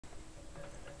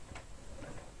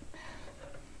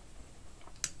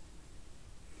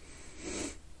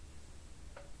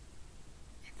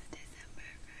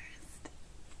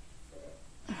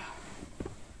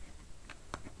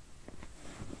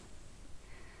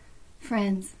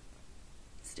friends,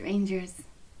 strangers,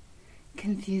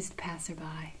 confused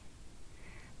passerby.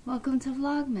 Welcome to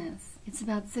Vlogmas. It's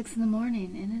about 6 in the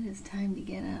morning and it is time to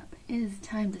get up. It is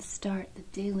time to start the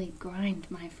daily grind,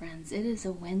 my friends. It is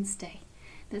a Wednesday.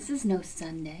 This is no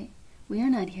Sunday. We are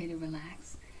not here to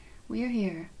relax. We are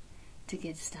here to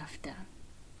get stuff done.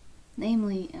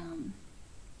 Namely,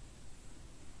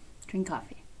 drink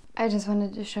coffee. I just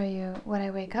wanted to show you what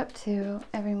I wake up to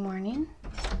every morning.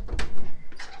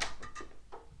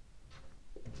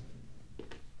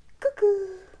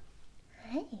 Cuckoo!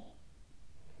 Hi.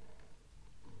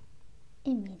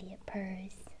 Immediate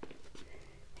purrs.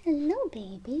 Hello,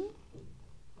 baby.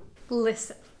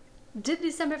 Listen, did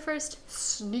December 1st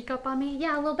sneak up on me?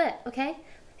 Yeah, a little bit, okay?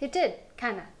 It did,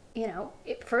 kinda. You know,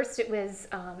 first it was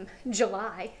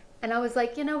July, and I was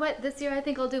like, you know what, this year I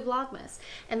think I'll do Vlogmas.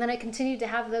 And then I continued to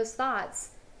have those thoughts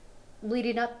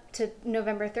leading up to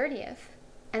November 30th.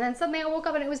 And then suddenly I woke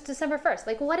up and it was December 1st.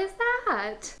 Like, what is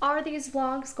that? Are these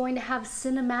vlogs going to have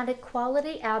cinematic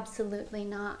quality? Absolutely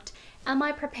not. Am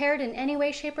I prepared in any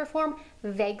way, shape, or form?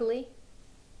 Vaguely.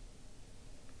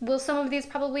 Will some of these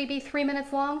probably be 3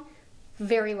 minutes long?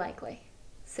 Very likely.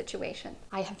 Situation.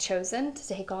 I have chosen to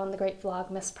take on the great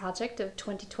Vlogmas project of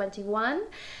 2021.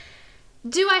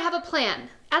 Do I have a plan?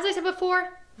 As I said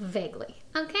before, vaguely,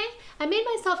 okay? I made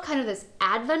myself kind of this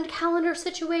advent calendar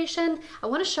situation. I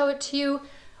want to show it to you.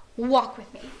 Walk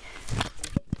with me.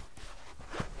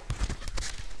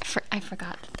 I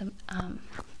forgot the,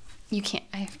 you can't,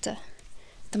 I have to,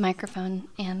 the microphone,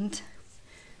 and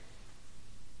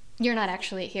you're not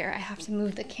actually here. I have to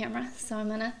move the camera, so I'm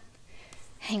gonna,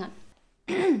 hang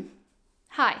on.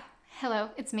 Hi, hello,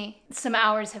 it's me. Some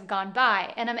hours have gone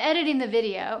by, and I'm editing the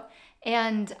video,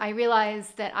 and I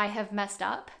realize that I have messed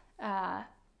up.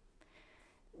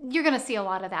 You're gonna see a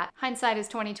lot of that. Hindsight is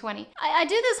 2020. I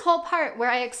do this whole part where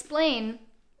I explain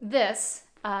this,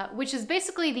 which is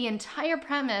basically the entire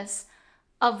premise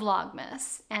of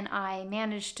Vlogmas, and I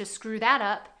managed to screw that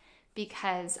up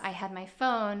because I had my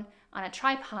phone on a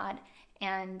tripod,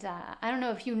 and I don't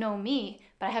know if you know me,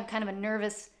 but I have kind of a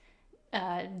nervous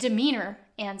demeanor,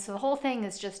 and so the whole thing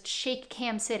is just shake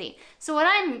cam city. So what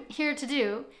I'm here to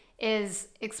do is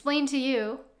explain to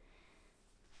you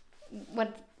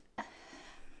what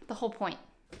the whole point.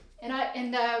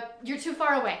 And you're too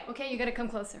far away, okay? You gotta come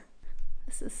closer.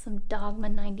 This is some Dogma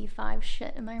 95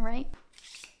 shit, am I right?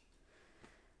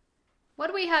 What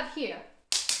do we have here?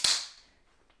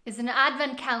 Is an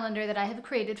advent calendar that I have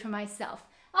created for myself.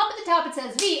 Up at the top it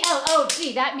says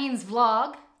V-L-O-G, that means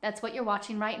vlog. That's what you're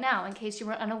watching right now, in case you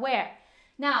were unaware.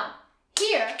 Now,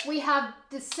 here we have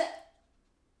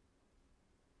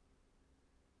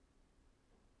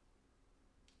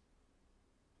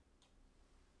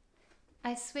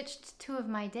I switched 2 of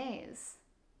my days.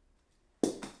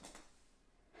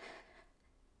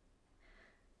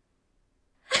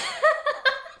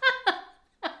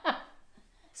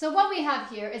 So what we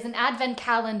have here is an advent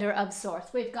calendar of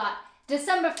sorts. We've got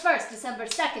December 1st, December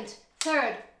 2nd,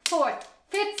 3rd, 4th,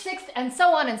 5th, 6th, and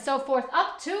so on and so forth,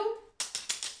 up to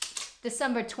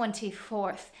December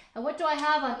 24th. And what do I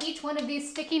have on each one of these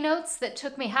sticky notes that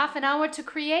took me half an hour to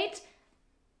create?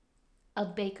 A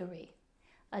bakery.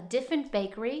 A different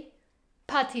bakery,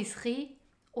 patisserie,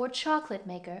 or chocolate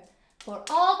maker for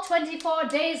all 24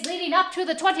 days leading up to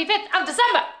the 25th of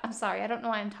December. I'm sorry, I don't know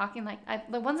why I'm talking like that.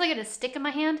 Once I get a stick in my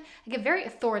hand, I get very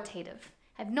authoritative.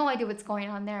 I have no idea what's going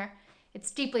on there.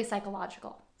 It's deeply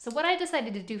psychological. So what I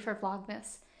decided to do for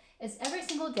Vlogmas is every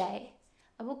single day,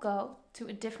 I will go to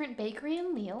a different bakery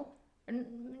in Lille,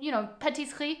 you know,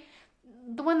 patisserie.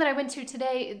 The one that I went to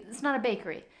today, it's not a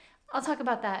bakery. I'll talk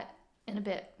about that in a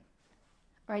bit.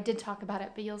 Or I did talk about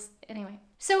it, but anyway.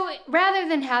 So rather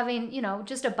than having, you know,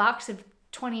 just a box of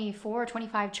 24 or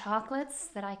 25 chocolates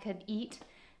that I could eat,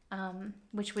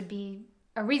 which would be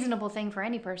a reasonable thing for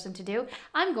any person to do,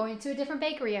 I'm going to a different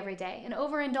bakery every day and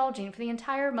overindulging for the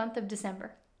entire month of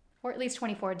December, or at least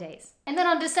 24 days. And then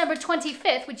on December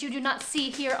 25th, which you do not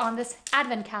see here on this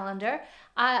advent calendar,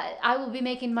 I will be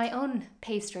making my own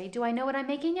pastry. Do I know what I'm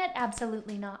making yet?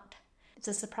 Absolutely not. It's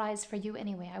a surprise for you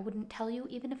anyway. I wouldn't tell you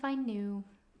even if I knew.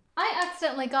 I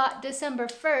accidentally got December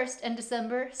 1st and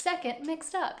December 2nd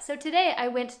mixed up. So today I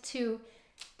went to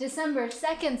December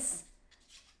 2nd's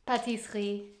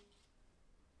patisserie.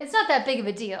 It's not that big of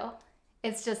a deal.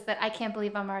 It's just that I can't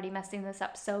believe I'm already messing this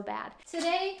up so bad.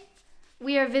 Today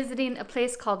we are visiting a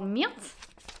place called Meert.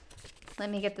 Let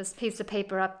me get this piece of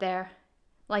paper up there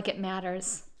like it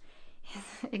matters.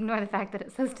 Ignore the fact that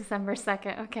it says December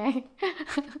 2nd, okay?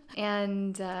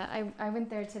 And I went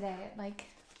there today at like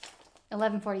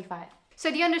 11:45. So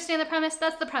do you understand the premise?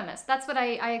 That's the premise. That's what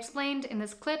I explained in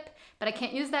this clip, but I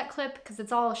can't use that clip because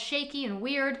it's all shaky and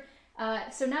weird.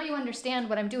 So now you understand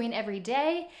what I'm doing every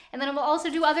day, and then I will also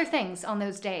do other things on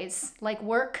those days, like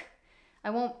work.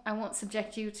 I won't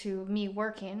subject you to me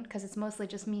working because it's mostly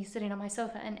just me sitting on my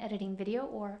sofa and editing video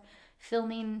or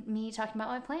filming me talking about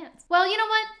my plans. Well, you know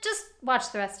what? Just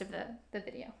watch the rest of the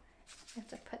video. I have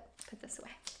to put this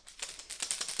away.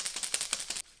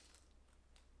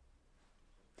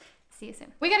 See you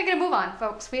soon. We gotta get a move on,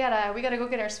 folks. We gotta go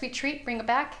get our sweet treat, bring it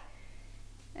back,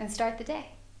 and start the day.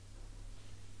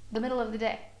 The middle of the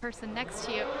day. Person next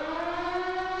to you.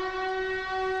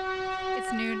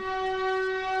 It's noon.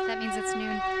 That means it's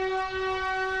noon.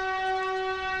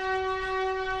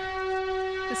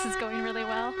 This is going really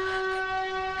well.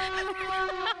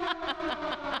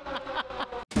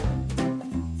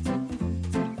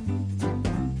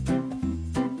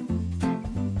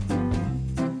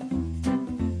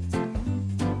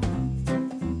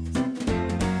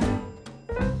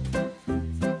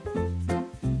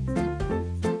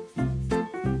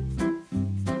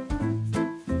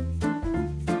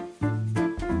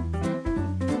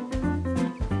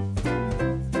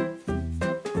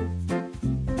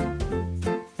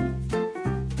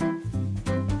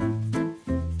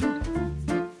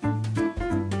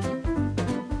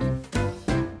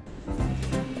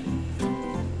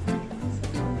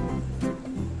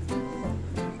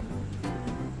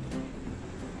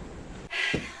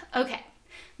 Okay,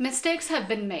 mistakes have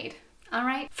been made, all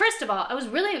right? First of all, I was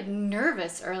really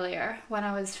nervous earlier when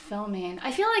I was filming.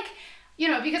 I feel like, you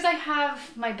know, because I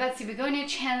have my Betsy Begonia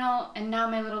channel and now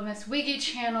my Little Miss Wiggy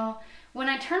channel, when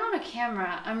I turn on a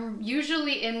camera, I'm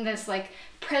usually in this like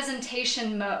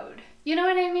presentation mode. You know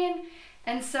what I mean?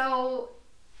 And so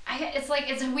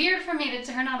it's weird for me to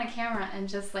turn on a camera and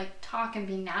just like talk and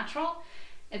be natural.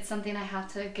 It's something I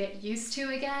have to get used to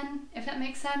again, if that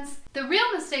makes sense. The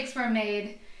real mistakes were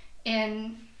made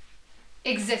in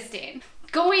existing.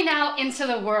 Going out into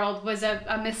the world was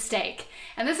a mistake.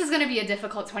 And this is gonna be a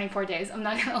difficult 24 days, I'm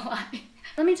not gonna lie.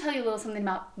 Let me tell you a little something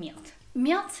about Meert.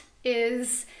 Meert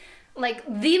is like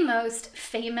the most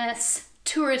famous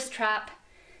tourist trap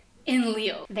in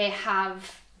Lille. They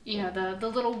have, you know, the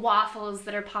little waffles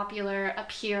that are popular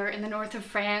up here in the north of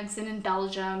France and in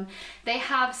Belgium. They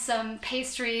have some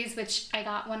pastries, which I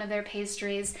got one of their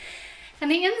pastries. And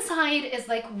the inside is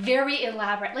like very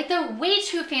elaborate. Like they're way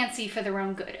too fancy for their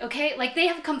own good, okay? Like they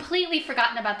have completely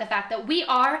forgotten about the fact that we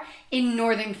are in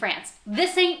northern France.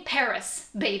 This ain't Paris,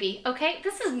 baby, okay?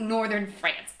 This is northern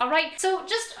France, all right? So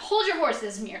just hold your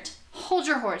horses, Meert. Hold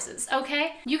your horses,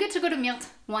 okay? You get to go to Meert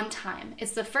one time.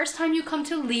 It's the first time you come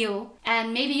to Lille,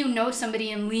 and maybe you know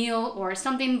somebody in Lille or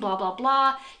something, blah, blah,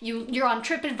 blah. You're on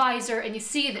TripAdvisor and you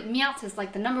see that Meert is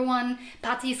like the #1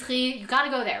 patisserie. You gotta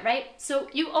go there, right? So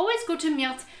you always go to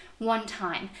Meert one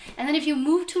time. And then if you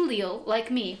move to Lille,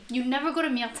 like me, you never go to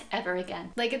Meert ever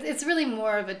again. Like it's really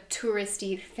more of a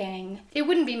touristy thing. It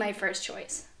wouldn't be my first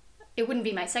choice. It wouldn't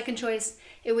be my second choice.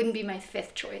 It wouldn't be my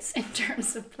 5th choice in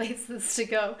terms of places to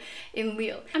go in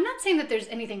Lille. I'm not saying that there's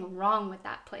anything wrong with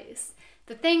that place.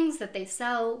 The things that they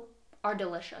sell are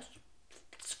delicious.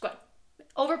 It's good.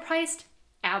 Overpriced?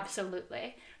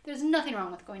 Absolutely. There's nothing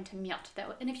wrong with going to Meert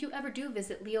though. And if you ever do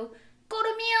visit Lille, go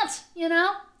to Meert, you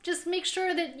know? Just make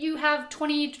sure that you have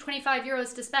 20 to 25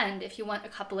 euros to spend if you want a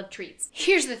couple of treats.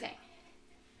 Here's the thing.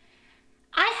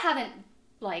 I haven't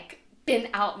like been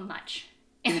out much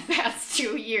in the past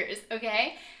 2 years,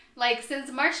 okay? Like since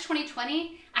March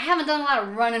 2020, I haven't done a lot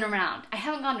of running around. I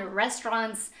haven't gone to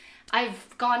restaurants.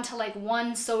 I've gone to like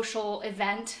one social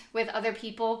event with other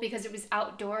people because it was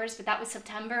outdoors, but that was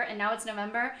September and now it's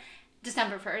November,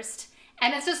 December 1st.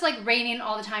 And it's just like raining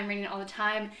all the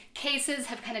time, Cases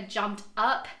have kind of jumped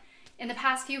up in the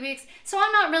past few weeks. So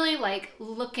I'm not really like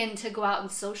looking to go out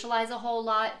and socialize a whole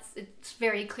lot. It's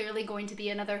very clearly going to be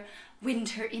another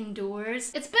winter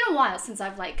indoors. It's been a while since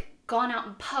I've like gone out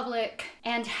in public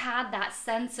and had that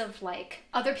sense of like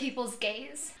other people's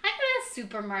gaze. I go to the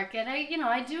supermarket,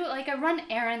 I run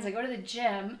errands, I go to the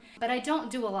gym, but I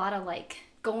don't do a lot of like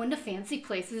going to fancy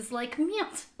places like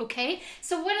Meert, okay?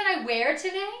 So what did I wear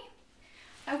today?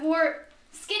 I wore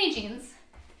skinny jeans,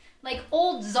 like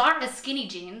old Zara skinny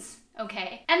jeans,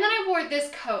 okay? And then I wore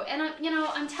this coat, and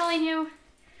I'm telling you,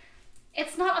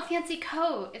 it's not a fancy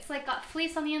coat. It's like got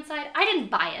fleece on the inside. I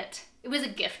didn't buy it. It was a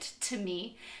gift to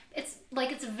me. It's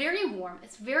very warm.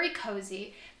 It's very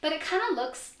cozy, but it kind of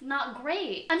looks not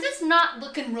great. I'm just not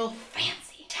looking real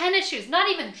fancy. Tennis shoes, not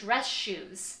even dress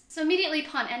shoes. So immediately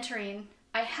upon entering,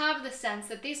 I have the sense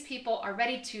that these people are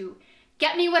ready to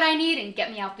get me what I need and get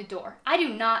me out the door. I do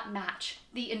not match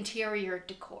the interior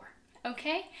decor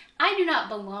okay? I do not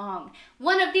belong.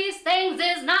 One of these things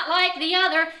is not like the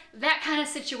other, that kind of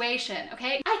situation,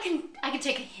 okay? I can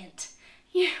take a hint,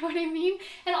 you know what I mean?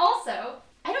 And also,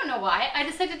 I don't know why, I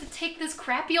decided to take this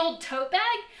crappy old tote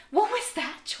bag. What was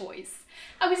that choice?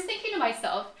 I was thinking to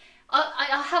myself,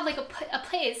 I'll have like a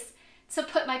place to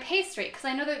put my pastry, because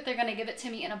I know that they're gonna give it to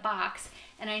me in a box,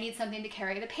 and I need something to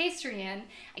carry the pastry in.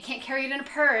 I can't carry it in a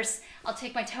purse. I'll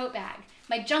take my tote bag.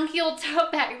 My junky old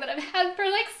tote bag that I've had for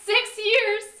like 6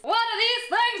 years. One of these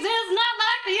things is not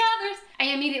like the others. I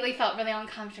immediately felt really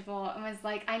uncomfortable and was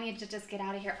like, I need to just get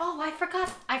out of here. Oh, I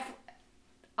forgot.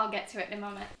 I'll get to it in a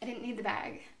moment. I didn't need the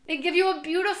bag. They give you a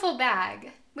beautiful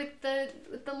bag with the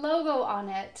logo on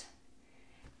it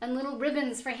and little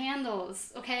ribbons for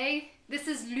handles, okay? This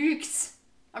is luxe,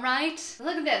 all right?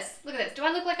 Look at this, look at this. Do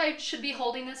I look like I should be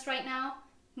holding this right now?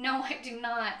 No, I do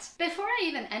not. Before I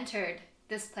even entered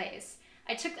this place,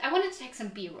 I wanted to take some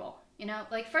B-roll, you know?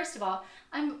 Like, first of all,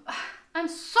 I'm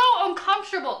so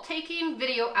uncomfortable taking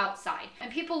video outside. And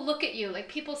people look at you, like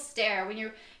people stare when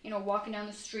you're, you know, walking down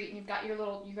the street and you got your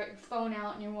phone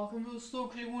out and you're walking real slow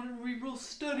because you want to be real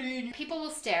steady. People will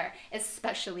stare,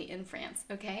 especially in France,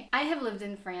 okay? I have lived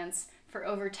in France for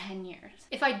over 10 years.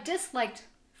 If I disliked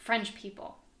French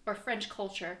people or French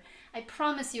culture, I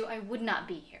promise you I would not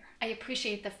be here. I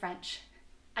appreciate the French.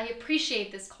 I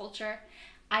appreciate this culture.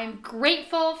 I'm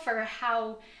grateful for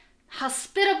how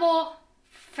hospitable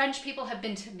French people have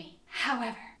been to me.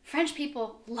 However, French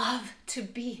people love to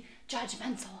be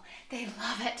judgmental. They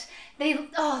love it.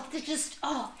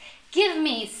 Give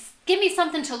me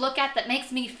something to look at that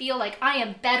makes me feel like I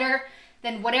am better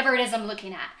than whatever it is I'm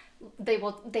looking at. They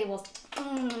will,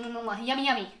 yummy,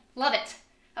 yummy, love it,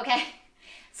 okay?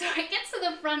 So I get to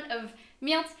the front of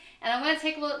Meert, and I'm gonna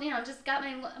take a little, you know, just got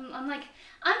my, I'm like,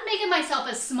 I'm making myself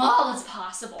as small as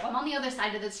possible. I'm on the other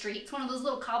side of the street. It's one of those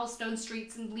little cobblestone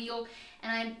streets in Lille,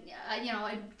 and I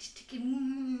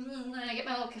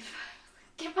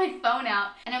get my phone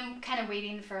out, and I'm kind of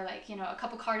waiting for, like, you know, a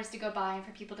couple cars to go by and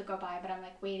for people to go by, but I'm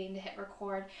like waiting to hit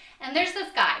record. And there's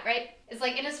this guy, right? It's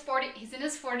like he's in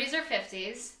his 40s or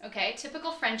 50s, okay?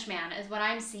 Typical French man is what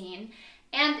I'm seeing.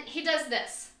 And he does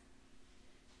this.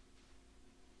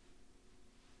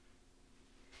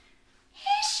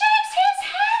 He shakes his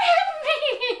head at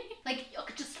me! Like, you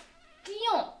could just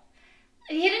feel.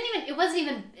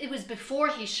 It was before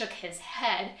he shook his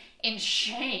head in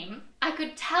shame. I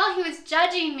could tell he was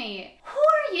judging me. Who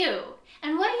are you?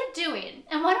 And what are you doing?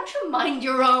 And why don't you mind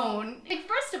your own? Like,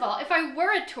 first of all, if I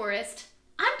were a tourist,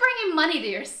 I'm bringing money to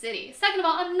your city. Second of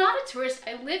all, I'm not a tourist.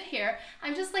 I live here.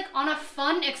 I'm just like on a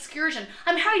fun excursion.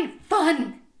 I'm having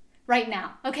fun right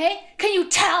now, okay? Can you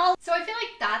tell? So I feel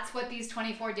like that's what these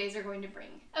 24 days are going to bring.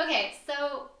 Okay,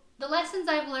 so the lessons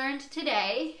I've learned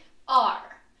today are,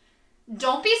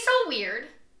 don't be so weird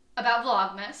about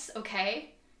Vlogmas,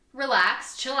 okay?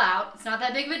 Relax, chill out, it's not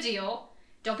that big of a deal.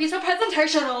 Don't be so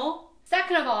presentational.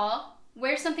 Second of all,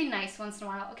 wear something nice once in a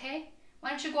while, okay? Why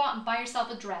don't you go out and buy yourself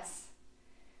a dress?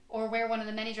 Or wear one of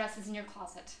the many dresses in your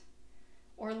closet.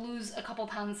 Or lose a couple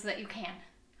pounds so that you can,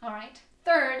 all right?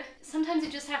 Third, sometimes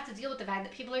you just have to deal with the fact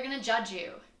that people are gonna judge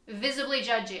you, visibly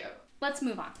judge you. Let's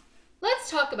move on.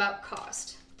 Let's talk about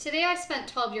cost. Today I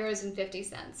spent 12.50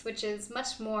 euros, which is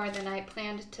much more than I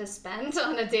planned to spend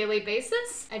on a daily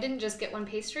basis. I didn't just get one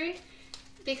pastry,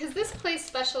 because this place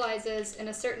specializes in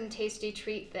a certain tasty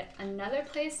treat that another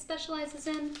place specializes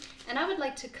in, and I would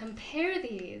like to compare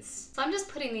these. So I'm just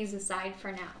putting these aside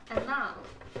for now. And now,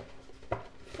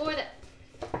 for the...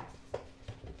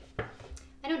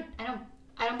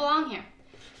 I don't belong here.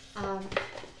 I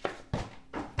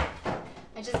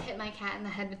just hit my cat in the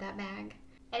head with that bag.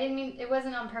 I didn't mean, it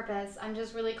wasn't on purpose. I'm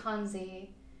just really clumsy.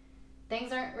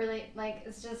 Things aren't really, like,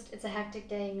 it's a hectic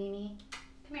day, Mimi.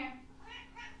 Come here.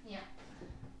 Yeah.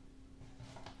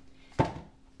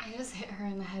 I just hit her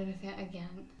in the head with it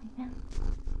again. Yeah.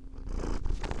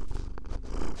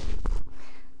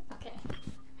 Okay.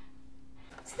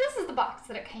 So this is the box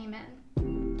that it came in.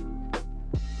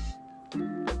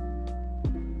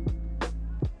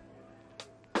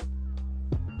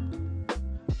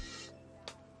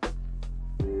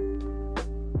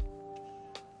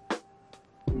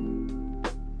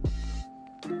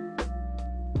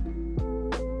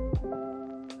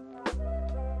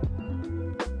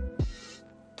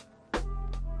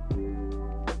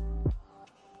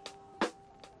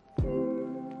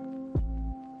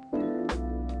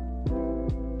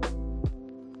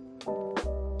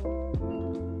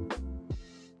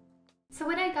 So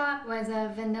what I got was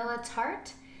a vanilla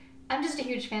tart. I'm just a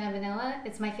huge fan of vanilla.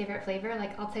 It's my favorite flavor.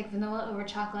 Like, I'll take vanilla over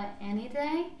chocolate any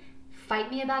day. Fight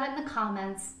me about it in the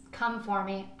comments. come for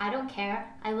me. I don't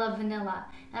care. I love vanilla.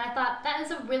 And I thought that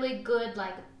is a really good,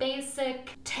 like,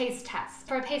 basic taste test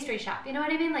for a pastry shop. You know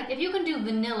what I mean? Like, if you can do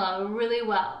vanilla really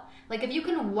well, like if you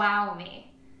can wow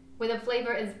me with a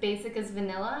flavor as basic as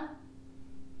vanilla,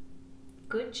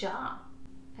 good job.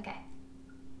 Okay.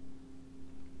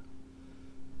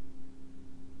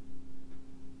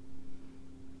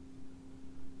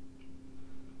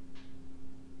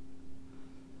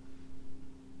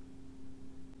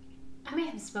 I may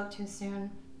have spoke too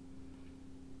soon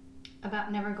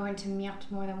about never going to Meert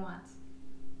more than once.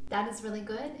 That is really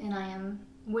good, and I am,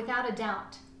 without a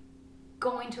doubt,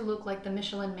 going to look like the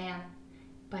Michelin Man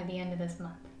by the end of this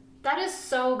month. That is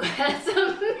so good. That's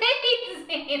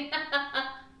amazing.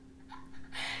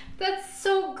 That's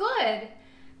so good.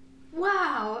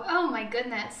 Wow. Oh my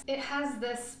goodness. It has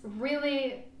this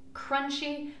really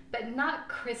crunchy, but not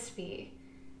crispy,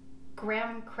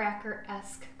 graham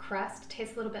cracker-esque crust. It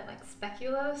tastes a little bit like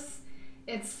speculoos.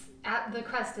 The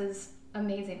crust is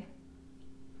amazing.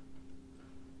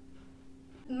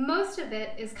 Most of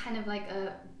it is kind of like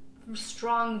a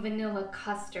strong vanilla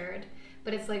custard,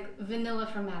 but it's like vanilla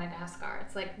from Madagascar.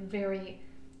 It's like very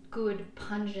good,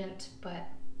 pungent, but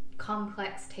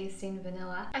complex tasting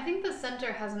vanilla. I think the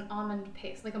center has an almond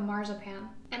paste, like a marzipan.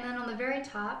 And then on the very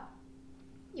top,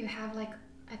 you have like,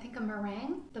 I think a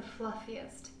meringue, the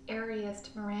fluffiest,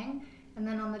 airiest meringue. And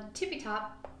then on the tippy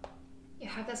top, you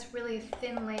have this really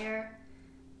thin layer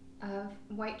of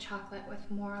white chocolate with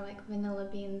more like vanilla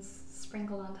beans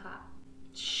sprinkled on top.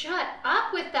 Shut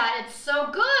up with that, it's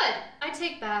so good! I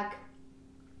take back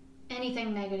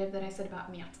anything negative that I said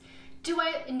about Meert. Do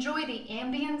I enjoy the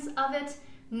ambience of it?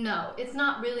 No, it's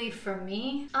not really for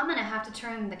me. I'm gonna have to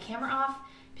turn the camera off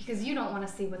because you don't wanna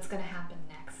see what's gonna happen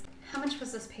next. How much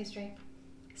was this pastry?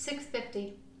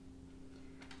 $6.50.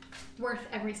 Worth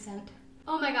every cent.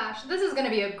 Oh my gosh, this is gonna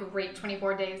be a great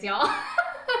 24 days, y'all.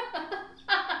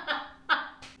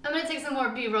 I'm gonna take some more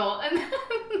B-roll and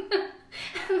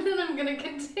then I'm gonna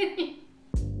continue.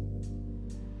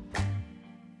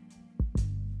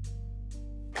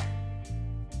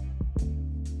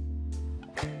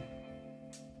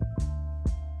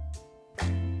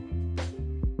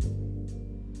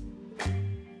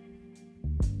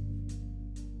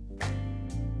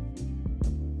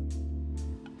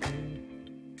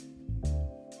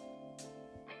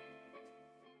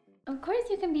 Of course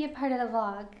you can be a part of the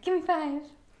vlog. Give me 5.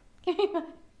 Give me 5.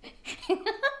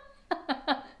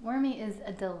 Wormy is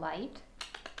a delight.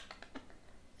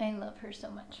 I love her so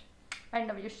much. I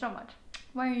love you so much.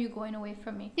 Why are you going away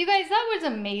from me? You guys, that was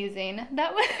amazing.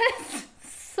 That was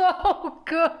so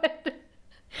good.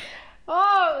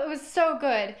 Oh, it was so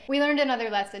good. We learned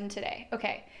another lesson today.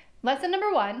 Okay, lesson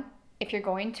number 1, if you're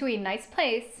going to a nice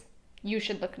place, you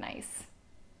should look nice.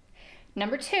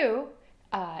 Number 2,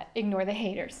 ignore the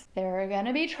haters. There are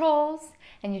gonna be trolls,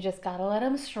 and you just gotta let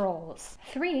them strolls.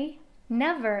 3,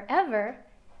 never ever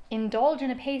indulge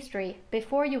in a pastry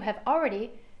before you have already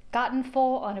gotten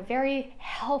full on a very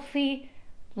healthy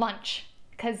lunch,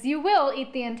 because you will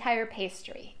eat the entire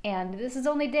pastry. And this is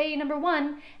only day number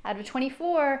 1 out of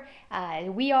 24.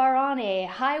 We are on a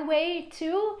highway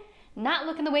to not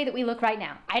looking the way that we look right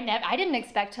now. I didn't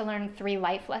expect to learn 3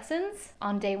 life lessons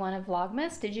on day 1 of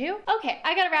Vlogmas, did you? Okay,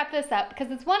 I gotta wrap this up because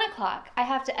it's 1 o'clock. I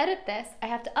have to edit this, I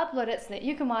have to upload it so that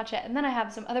you can watch it, and then I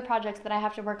have some other projects that I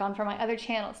have to work on for my other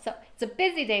channels. So it's a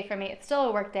busy day for me. It's still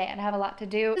a work day and I have a lot to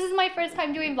do. This is my first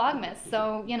time doing Vlogmas,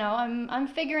 so you know, I'm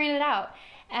figuring it out.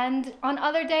 And on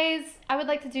other days, I would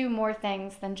like to do more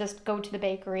things than just go to the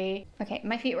bakery. Okay,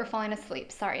 my feet were falling asleep.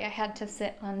 Sorry, I had to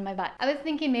sit on my butt. I was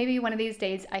thinking maybe one of these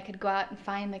days I could go out and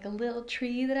find like a little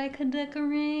tree that I could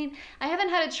decorate. I haven't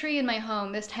had a tree in my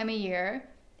home this time of year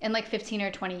in like 15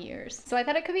 or 20 years. So I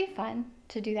thought it could be fun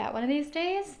to do that one of these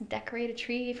days, decorate a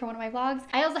tree for one of my vlogs.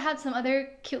 I also have some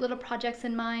other cute little projects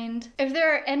in mind. If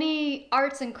there are any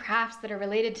arts and crafts that are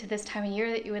related to this time of year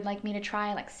that you would like me to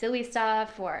try, like silly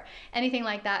stuff or anything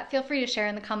like that, feel free to share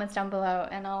in the comments down below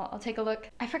and I'll take a look.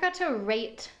 I forgot to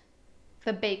rate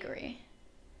the bakery.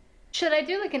 Should I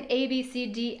do like an A, B, C,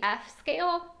 D, F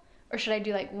scale? Or should I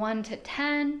do like 1 to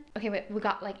 10? Okay, wait, we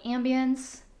got like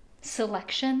ambience,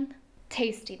 selection,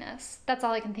 tastiness. That's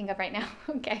all I can think of right now.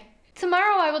 Okay.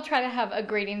 Tomorrow I will try to have a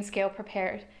grading scale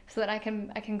prepared so that I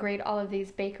can grade all of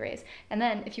these bakeries. And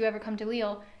then if you ever come to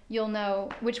Lille, you'll know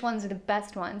which ones are the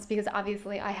best ones because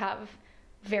obviously I have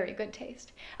very good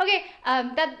taste. Okay,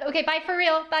 okay, bye for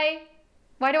real. Bye.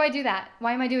 Why do I do that?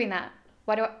 Why am I doing that?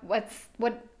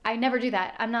 I never do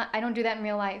that. I don't do that in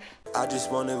real life. I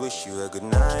just wanna wish you a good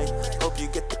night. Hope you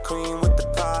get the cream with the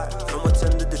pie. From what's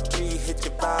under the tree, hit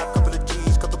your vibe. Couple of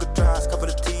G's, couple good tries, couple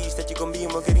of T's that you gon' be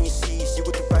in more getting your C's. You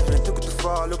with the right and I took it too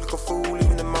far. car, look like a fool,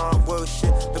 even the mom, well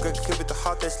shit. Look like a kid with the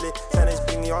heart that's lit. Tennis,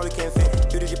 bring me all he can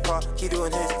fit. You did your part, he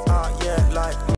doing his, yeah, like.